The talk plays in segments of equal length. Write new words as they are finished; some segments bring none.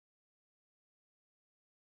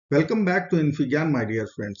Welcome back to infyGyan, my dear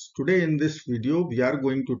friends. Today in this video we are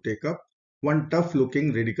going to take up one tough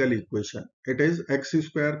looking radical equation. It is x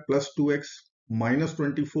square plus 2x minus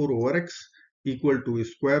 24 over x equal to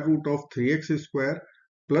square root of 3x square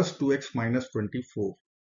plus 2x minus 24.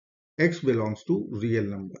 X belongs to real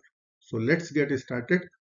number. So let's get started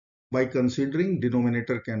by considering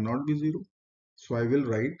denominator cannot be 0. So I will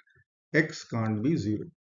write x can't be 0.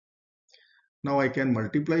 Now I can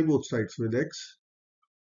multiply both sides with x.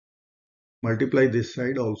 Multiply this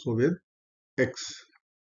side also with x.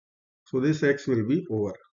 So this x will be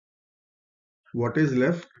over. What is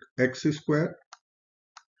left? X square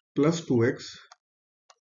plus 2x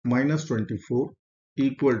minus 24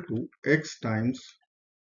 equal to x times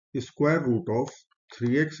square root of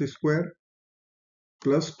 3x square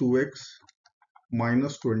plus 2x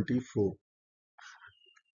minus 24.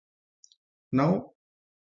 Now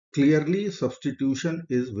clearly substitution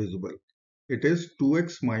is visible. It is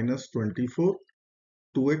 2x minus 24,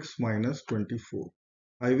 2x minus 24.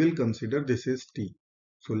 I will consider this is t.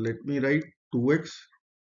 So let me write 2x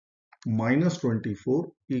minus 24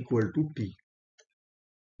 equal to t.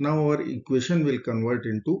 Now our equation will convert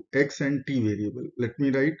into x and t variable. Let me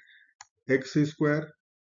write x square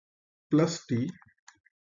plus t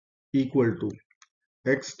equal to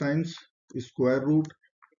x times square root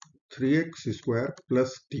 3x square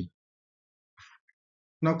plus t.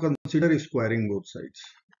 Now consider squaring both sides.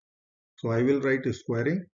 So I will write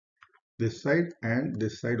squaring this side and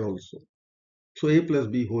this side also. So a plus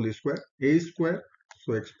b whole square, a square,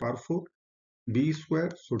 so x power 4, b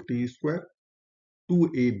square, so t square,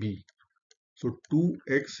 2ab, so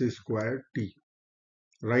 2x square t.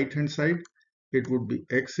 Right hand side it would be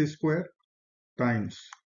x square times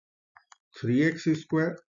 3x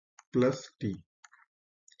square plus t.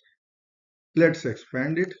 Let's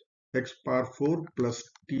expand it. X power 4 plus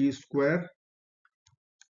t square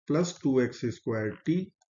plus 2x square t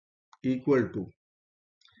equal to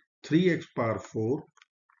 3x power 4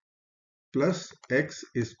 plus x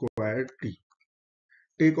square t.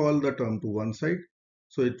 Take all the term to one side.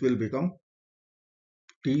 So it will become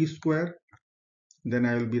t square. Then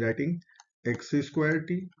I will be writing x square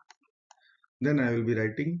t. Then I will be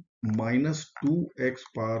writing minus 2x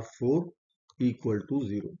power 4 equal to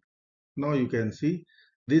 0. Now you can see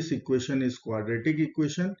this equation is quadratic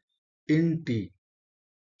equation in t.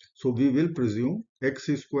 So we will presume x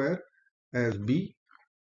square as b,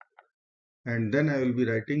 and then I will be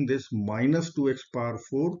writing this minus 2x power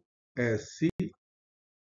 4 as c,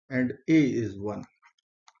 and a is 1.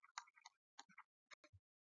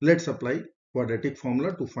 Let's apply quadratic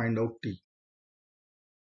formula to find out t.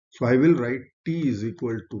 So I will write t is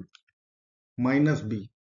equal to minus b.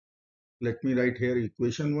 Let me write here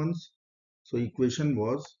equation once. So equation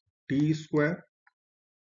was t square,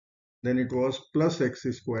 then it was plus x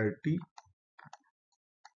square t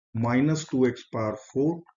minus 2x power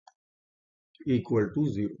 4 equal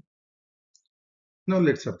to 0. Now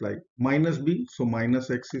let's apply minus b, so minus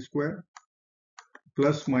x square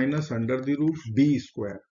plus minus under the root b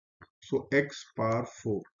square, so x power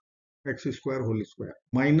 4, x square whole square,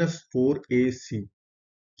 minus 4ac,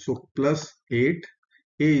 so plus 8,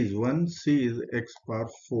 a is 1, c is x power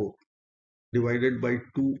 4 divided by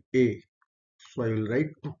 2a, so I will write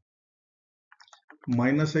 2.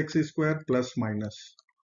 Minus x square plus minus,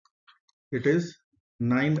 it is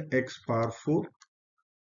 9x power 4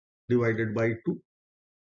 divided by 2.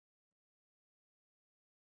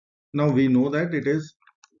 Now we know that it is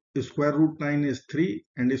square root 9 is 3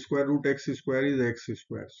 and square root x square is x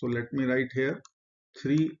square. So let me write here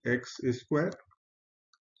 3x square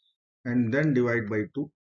and then divide by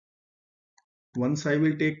 2. Once I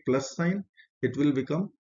will take plus sign, it will become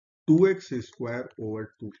 2x square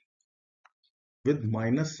over 2. With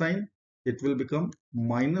minus sign, it will become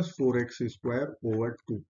minus 4x square over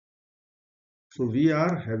 2. So we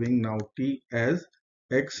are having now t as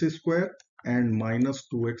x square and minus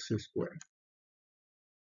 2x square.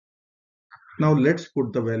 Now let's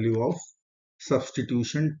put the value of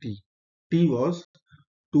substitution t. T was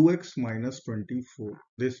 2x minus 24.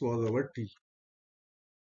 This was our t.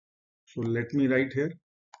 So let me write here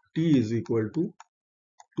t is equal to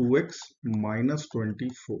 2x minus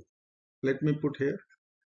 24. Let me put here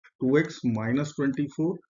 2x minus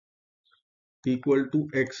 24 equal to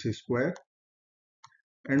x square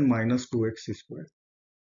and minus 2x square.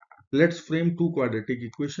 Let's frame two quadratic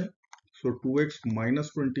equation. So 2x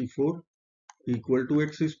minus 24 equal to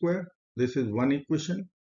x square. This is one equation.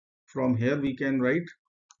 From here we can write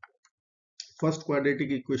first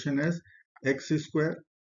quadratic equation as x square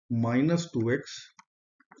minus 2x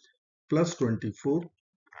plus 24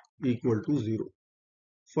 equal to 0.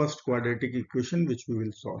 first quadratic equation which we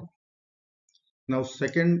will solve. Now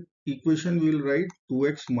second equation we will write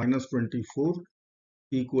 2x minus 24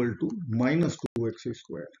 equal to minus 2x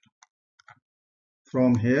square.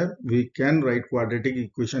 From here we can write quadratic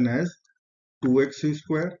equation as 2x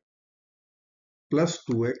square plus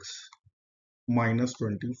 2x minus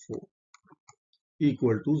 24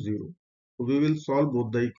 equal to 0. So we will solve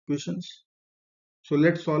both the equations. So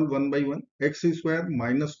let's solve one by one. X square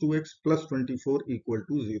minus 2x plus 24 equal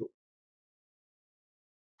to 0.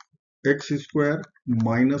 X square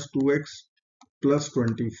minus 2x plus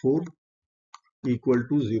 24 equal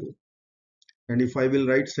to 0. And if I will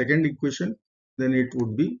write second equation, then it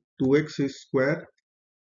would be 2x square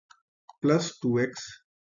plus 2x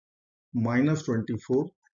minus 24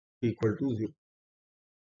 equal to 0.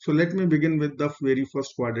 So let me begin with the very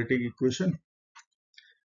first quadratic equation.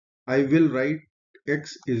 I will write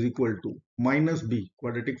x is equal to minus b,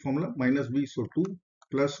 quadratic formula minus b, so 2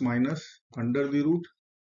 plus minus under the root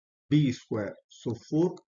b square, so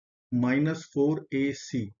 4 minus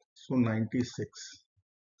 4ac, so 96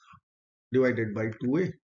 divided by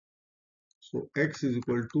 2a. So x is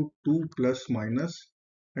equal to 2 plus minus,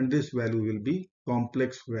 and this value will be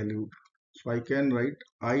complex value. So I can write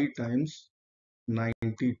I times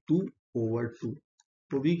 92 over 2.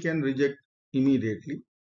 So we can reject immediately.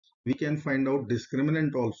 We can find out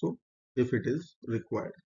discriminant also if it is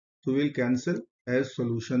required. So we will cancel as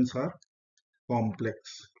solutions are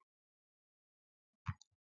complex.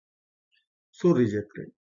 So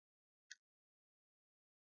rejected.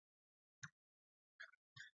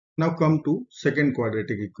 Now come to second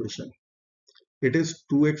quadratic equation. It is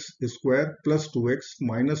 2x square plus 2x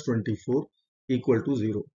minus 24 equal to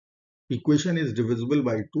 0. Equation is divisible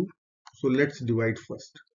by 2. So let's divide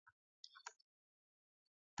first.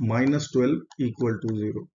 Minus 12 equal to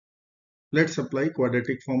 0. Let's apply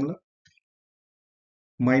quadratic formula.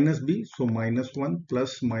 Minus b, so minus 1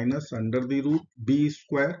 plus minus under the root b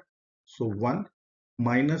square, so 1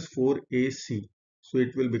 minus 4ac, so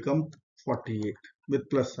it will become 48 with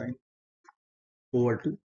plus sign over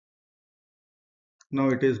 2. Now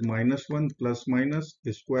it is minus 1 plus minus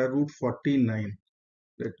square root 49.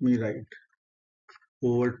 Let me write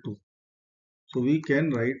over 2. So we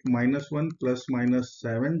can write minus 1 plus minus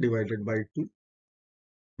 7 divided by 2.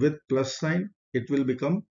 With plus sign it will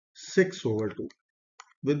become 6 over 2.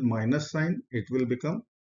 With minus sign it will become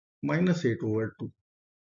minus 8 over 2.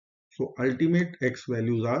 So ultimate x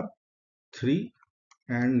values are 3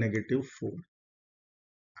 and negative 4.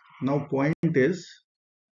 Now point is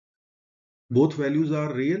both values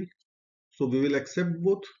are real. So we will accept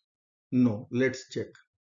both. No, let's check.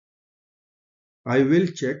 I will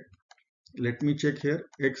check. Let me check here.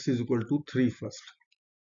 X is equal to 3 first.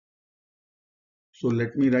 So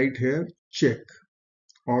let me write here check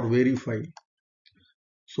or verify.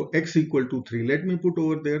 So x equal to 3. Let me put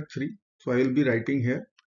over there 3. So I will be writing here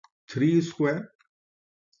 3 square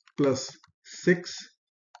plus 6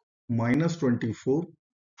 minus 24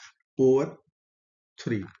 over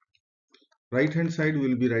 3. Right hand side we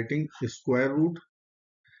will be writing square root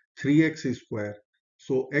 3x square.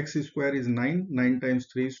 So x square is 9. 9 times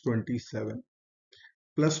 3 is 27.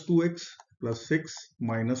 Plus 2x plus 6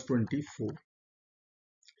 minus 24.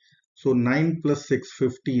 So 9 plus 6,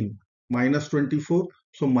 15. Minus 24.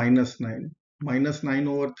 So minus 9. Minus 9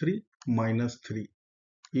 over 3 minus 3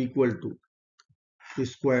 equal to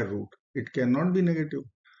square root. It cannot be negative.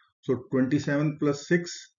 So 27 plus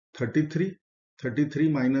 6, 33. 33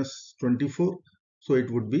 minus 24. So it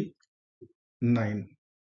would be 9.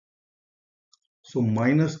 So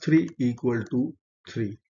minus 3 equal to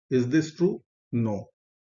 3. Is this true? No.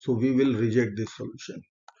 So we will reject this solution.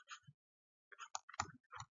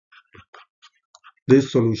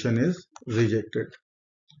 This solution is rejected.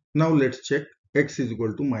 Now let's check x is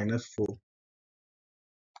equal to minus 4.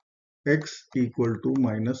 X equal to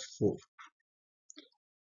minus 4.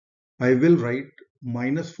 I will write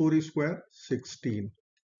minus 4 square 16.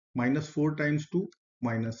 Minus 4 times 2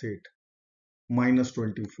 minus 8. Minus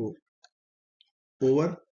 24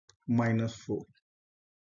 over minus 4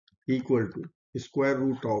 equal to square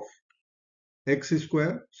root of x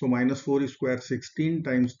square. So minus 4 square 16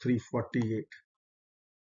 times 3 48.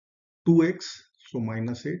 2x, so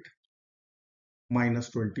minus 8 minus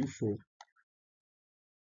 24.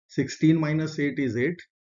 16 minus 8 is 8.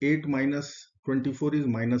 8 minus 24 is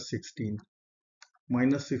minus 16.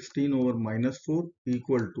 Minus 16 over minus 4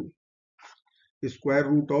 equal to square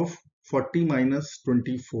root of 40 minus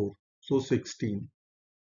 24. So 16.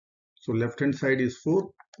 So left hand side is 4.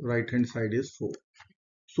 Right hand side is 4.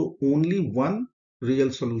 So only one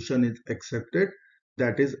real solution is accepted.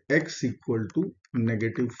 That is x equal to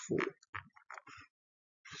negative 4.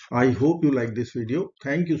 I hope you like this video.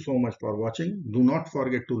 Thank you so much for watching. Do not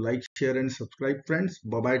forget to like, share and subscribe friends.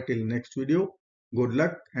 Bye bye till next video. Good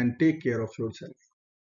luck and take care of yourself.